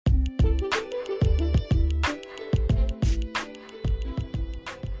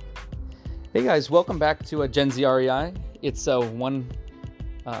Hey guys, welcome back to Gen Z REI. It's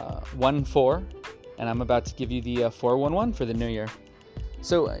 1-4, and I'm about to give you the 411 for the new year.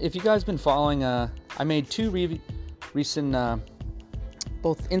 So if you guys been following, I made two recent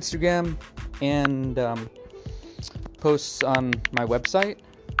both Instagram and posts on my website.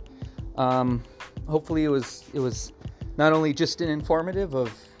 Hopefully it was not only just an informative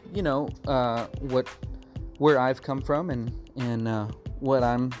of where I've come from and what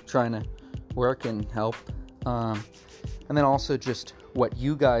I'm trying to work and help, and then also just what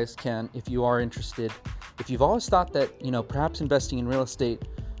you guys can, if you are interested, if you've always thought that perhaps investing in real estate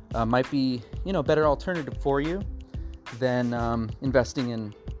might be a better alternative for you than investing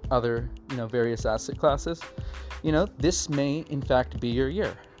in other various asset classes. This may in fact be your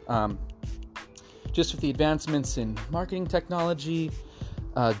year. Just with the advancements in marketing technology,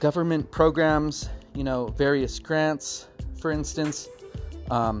 government programs, various grants, for instance,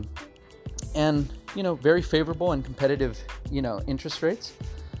 and very favorable and competitive interest rates.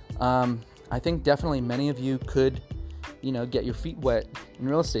 I think definitely many of you could get your feet wet in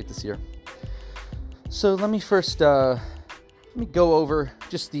real estate this year. So let me first go over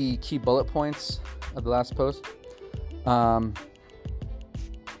just the key bullet points of the last post.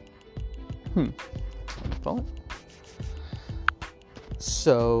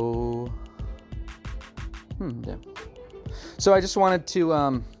 So I just wanted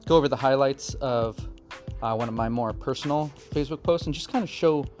to go over the highlights of one of my more personal Facebook posts and just kind of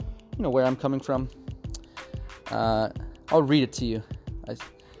show, where I'm coming from. I'll read it to you.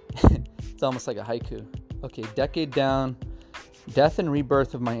 It's almost like a haiku. Okay, decade down, death and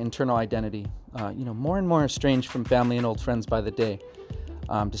rebirth of my internal identity. More and more estranged from family and old friends by the day.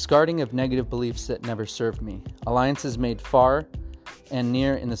 Discarding of negative beliefs that never served me. Alliances made far and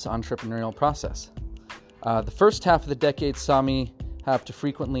near in this entrepreneurial process. The first half of the decade saw me have to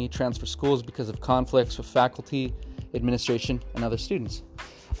frequently transfer schools because of conflicts with faculty, administration, and other students.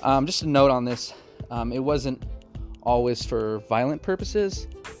 Just a note on this, it wasn't always for violent purposes.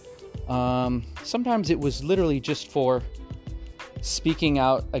 Sometimes it was literally just for speaking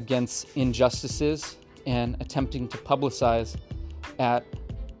out against injustices and attempting to publicize at,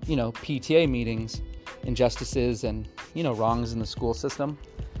 PTA meetings, injustices and, wrongs in the school system.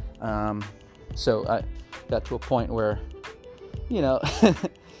 So I got to a point where,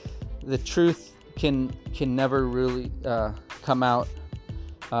 the truth can never really come out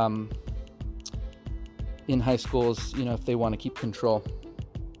in high schools, if they want to keep control.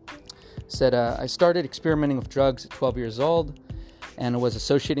 Said, I started experimenting with drugs at 12 years old and was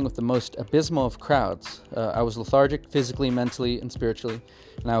associating with the most abysmal of crowds. I was lethargic physically, mentally, and spiritually,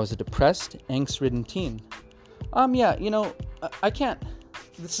 and I was a depressed, angst-ridden teen. I can't,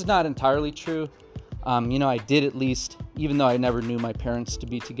 this is not entirely true. I did at least, even though I never knew my parents to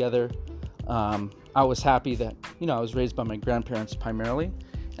be together, I was happy that, I was raised by my grandparents primarily,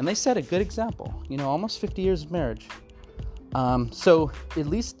 and they set a good example, almost 50 years of marriage. So at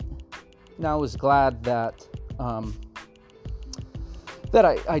least, I was glad that, that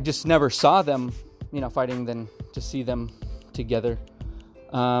I just never saw them, fighting than to see them together.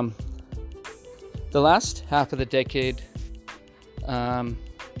 The last half of the decade,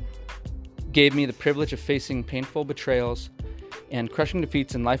 gave me the privilege of facing painful betrayals and crushing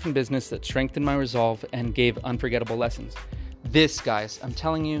defeats in life and business that strengthened my resolve and gave unforgettable lessons. This, guys, I'm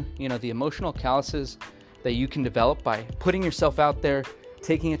telling you, the emotional calluses that you can develop by putting yourself out there,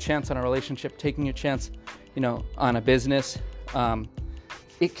 taking a chance on a relationship, taking a chance, on a business,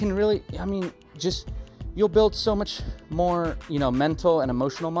 it can really, you'll build so much more, mental and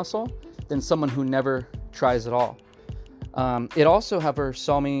emotional muscle than someone who never tries at all. It also, however,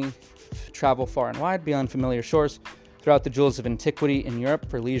 saw me travel far and wide beyond familiar shores throughout the jewels of antiquity in Europe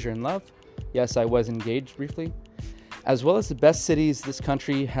for leisure and love. Yes, I was engaged briefly. As well as the best cities this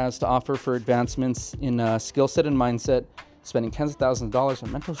country has to offer for advancements in skill set and mindset, spending tens of thousands of dollars on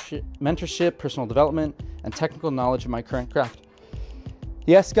mentorship, personal development, and technical knowledge of my current craft.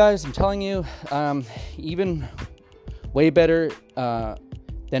 Yes, guys, I'm telling you, even way better than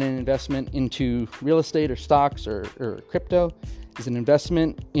an investment into real estate or stocks or crypto is an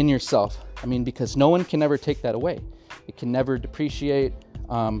investment in yourself. Because no one can ever take that away. It can never depreciate.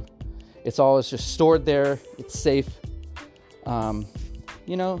 It's always just stored there. It's safe. So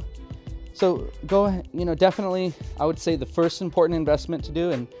go ahead, definitely I would say the first important investment to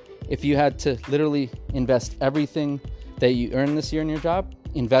do, and if you had to literally invest everything that you earn this year in your job,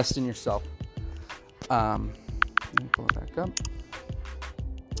 invest in yourself. Let me pull it back up.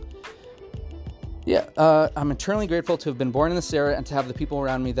 I'm eternally grateful to have been born in this era and to have the people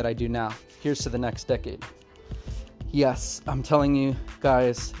around me that I do now. Here's to the next decade. Yes, I'm telling you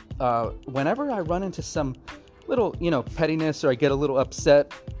guys, whenever I run into some little, pettiness, or I get a little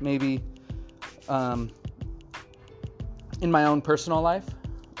upset, maybe in my own personal life,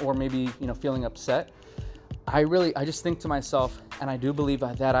 or maybe, feeling upset, I just think to myself, and I do believe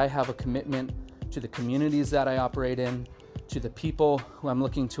that I have a commitment to the communities that I operate in, to the people who I'm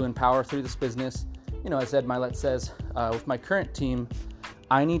looking to empower through this business. As Ed Milet says, with my current team,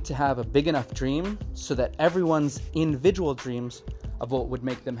 I need to have a big enough dream so that everyone's individual dreams of what would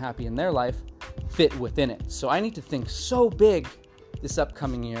make them happy in their life fit within it. So I need to think so big this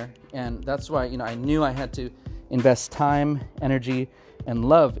upcoming year, and that's why, I knew I had to invest time, energy, and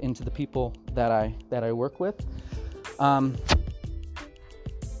love into the people that I work with. That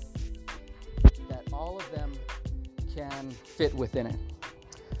all of them can fit within it.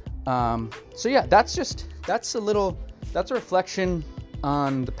 So yeah, that's a reflection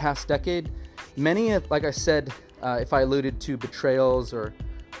on the past decade. Many of, like I said, if I alluded to betrayals or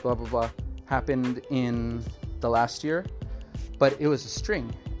blah, blah, blah, happened in the last year, but it was a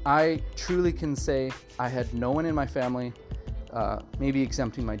string. I truly can say I had no one in my family, maybe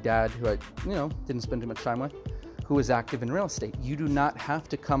exempting my dad, who I, didn't spend too much time with, who was active in real estate. You do not have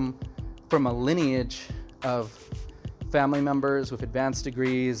to come from a lineage of family members with advanced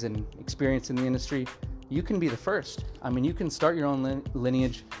degrees and experience in the industry. You can be the first. You can start your own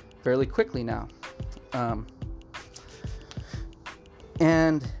lineage fairly quickly now.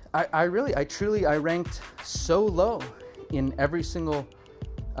 And I ranked so low in every single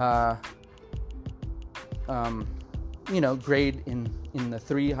grade in the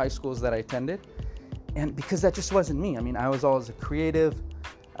 3 high schools that I attended. And because that just wasn't me. I was always a creative.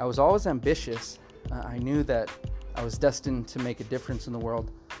 I was always ambitious. I knew that I was destined to make a difference in the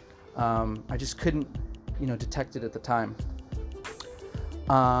world. I just couldn't, detect it at the time.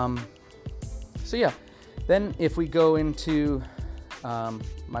 So yeah, then if we go into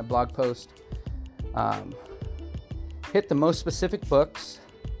my blog post, hit the most specific books,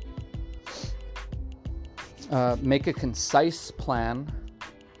 make a concise plan,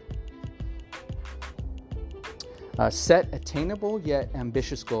 set attainable yet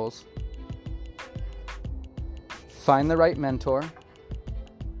ambitious goals, find the right mentor,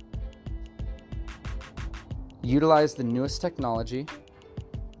 utilize the newest technology,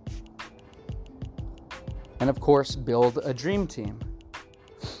 and of course, build a dream team.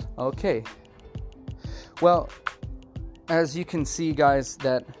 Okay. Well, as you can see, guys,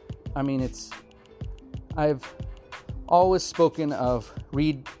 that, I've always spoken of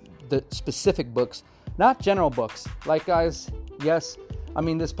read the specific books, not general books. Like, guys, yes,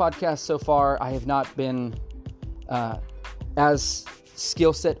 this podcast so far, I have not been as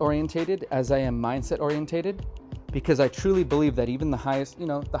skill set orientated as I am mindset orientated, because I truly believe that even the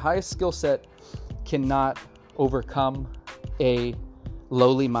highest skill set cannot overcome a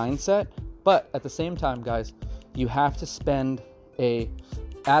lowly mindset. But at the same time, guys, you have to spend a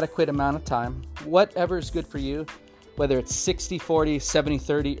adequate amount of time, whatever is good for you, whether it's 60-40,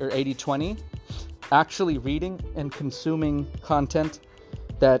 70-30, or 80-20, actually reading and consuming content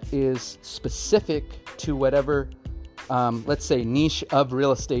that is specific to whatever, let's say, niche of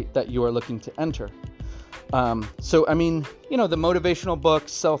real estate that you are looking to enter. So, the motivational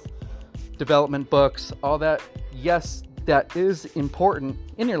books, self-development books, all that, yes, that is important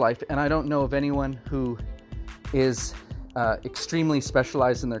in your life. And I don't know of anyone who is extremely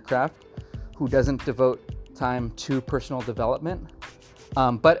specialized in their craft who doesn't devote time to personal development.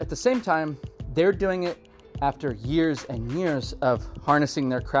 But at the same time, they're doing it after years and years of harnessing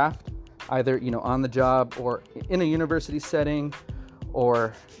their craft, either, on the job or in a university setting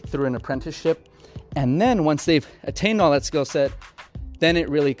or through an apprenticeship. And then once they've attained all that skill set, then it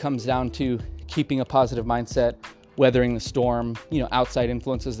really comes down to keeping a positive mindset, weathering the storm, outside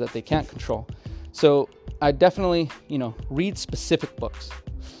influences that they can't control. So I definitely, read specific books.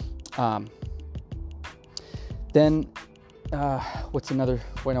 Then what's another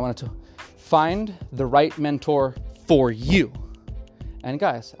point I wanted to find the right mentor for you. And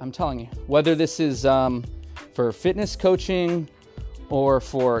guys, I'm telling you, whether this is for fitness coaching or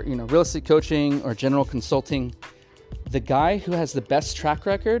for, real estate coaching or general consulting, the guy who has the best track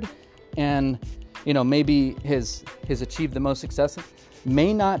record and, maybe has achieved the most success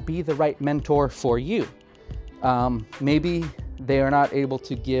may not be the right mentor for you. Maybe they are not able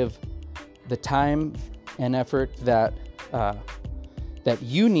to give the time and effort that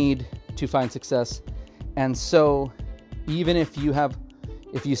you need to find success. And so even if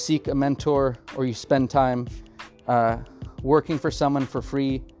you seek a mentor or you spend time working for someone for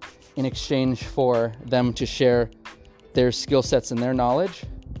free in exchange for them to share their skill sets and their knowledge,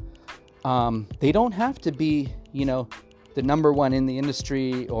 They don't have to be, the number one in the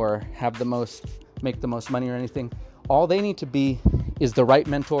industry or make the most money or anything. All they need to be is the right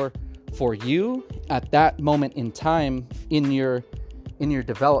mentor for you at that moment in time in your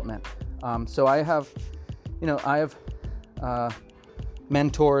development. So I have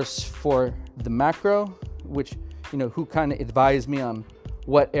mentors for the macro, which, who kind of advise me on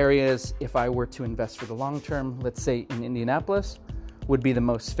what areas, if I were to invest for the long term, let's say in Indianapolis, would be the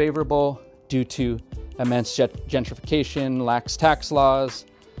most favorable due to immense gentrification, lax tax laws,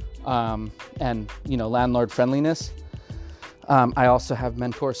 and landlord friendliness. I also have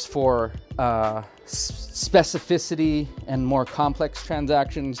mentors for specificity and more complex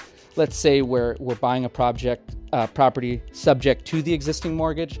transactions. Let's say we're buying a property subject to the existing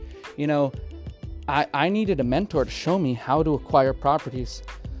mortgage. I needed a mentor to show me how to acquire properties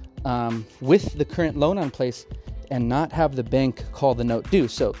with the current loan in place and not have the bank call the note due.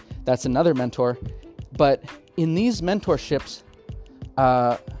 So that's another mentor. But in these mentorships,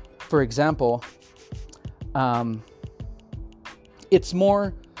 for example, it's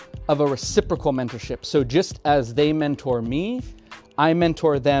more of a reciprocal mentorship. So just as they mentor me, I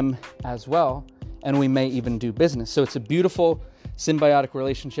mentor them as well, and we may even do business. So it's a beautiful symbiotic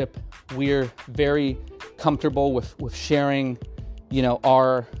relationship. We're very comfortable with sharing,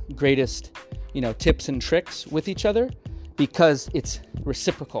 our greatest, tips and tricks with each other because it's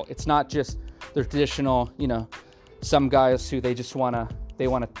reciprocal. It's not just the traditional, some guys who they want to,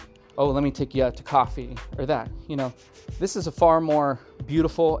 oh, let me take you out to coffee or that, This is a far more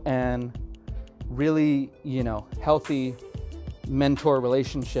beautiful and really, healthy mentor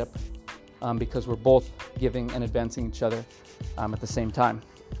relationship because we're both giving and advancing each other at the same time.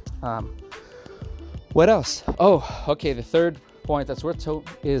 What else? Oh, okay. The third point that's worth to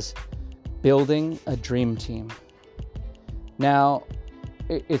is building a dream team. Now,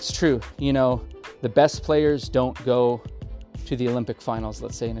 it's true. The best players don't go to the Olympic finals,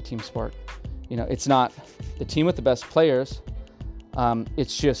 let's say in a team sport. It's not the team with the best players.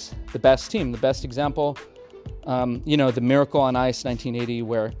 It's just the best team. The best example, the Miracle on Ice 1980,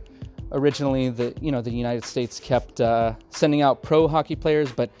 where originally the United States kept sending out pro hockey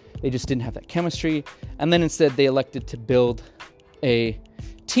players, but they just didn't have that chemistry. And then instead they elected to build a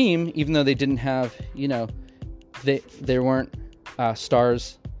team, even though they didn't have, they weren't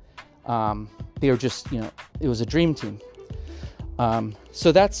stars. They were just, it was a dream team.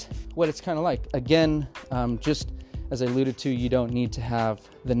 So that's what it's kind of like. Again, just as I alluded to, you don't need to have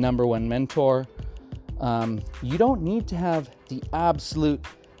the number one mentor. You don't need to have the absolute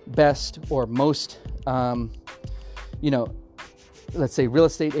best or most, let's say real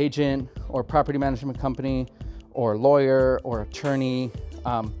estate agent or property management company or lawyer or attorney.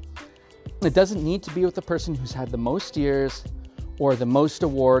 It doesn't need to be with the person who's had the most years or the most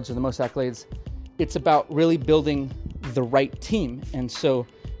awards or the most accolades. It's about really building the right team. And so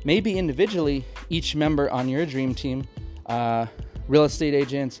maybe individually, each member on your dream team, real estate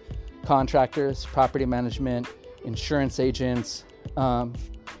agents, contractors, property management, insurance agents,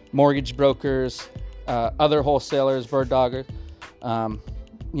 mortgage brokers, other wholesalers, bird doggers,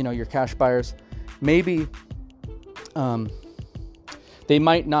 your cash buyers, maybe they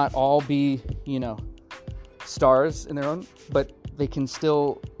might not all be, stars in their own, but they can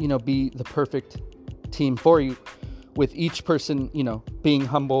still, be the perfect team for you, with each person, being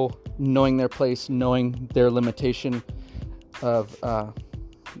humble, knowing their place, knowing their limitation of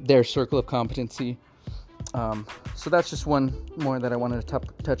their circle of competency. So that's just one more that I wanted to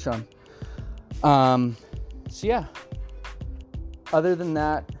touch on. So yeah, other than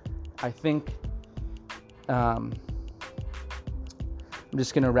that, I think I'm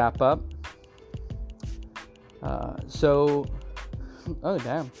just going to wrap up. Oh,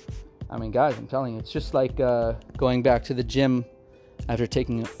 damn. I mean, guys, I'm telling you, it's just like going back to the gym after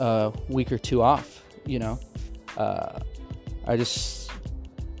taking a week or two off, I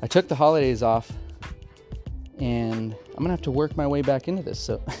took the holidays off, and I'm going to have to work my way back into this.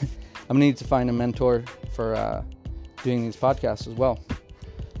 So I'm going to need to find a mentor for doing these podcasts as well.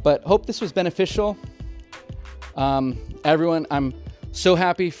 But hope this was beneficial. Everyone, I'm so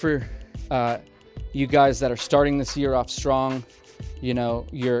happy for you guys that are starting this year off strong.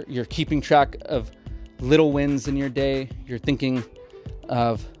 You're keeping track of little wins in your day. You're thinking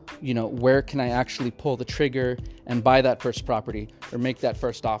of, where can I actually pull the trigger and buy that first property or make that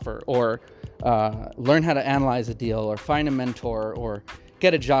first offer or learn how to analyze a deal or find a mentor or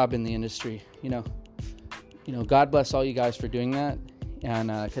get a job in the industry. God bless all you guys for doing that, and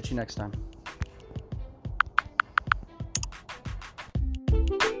catch you next time.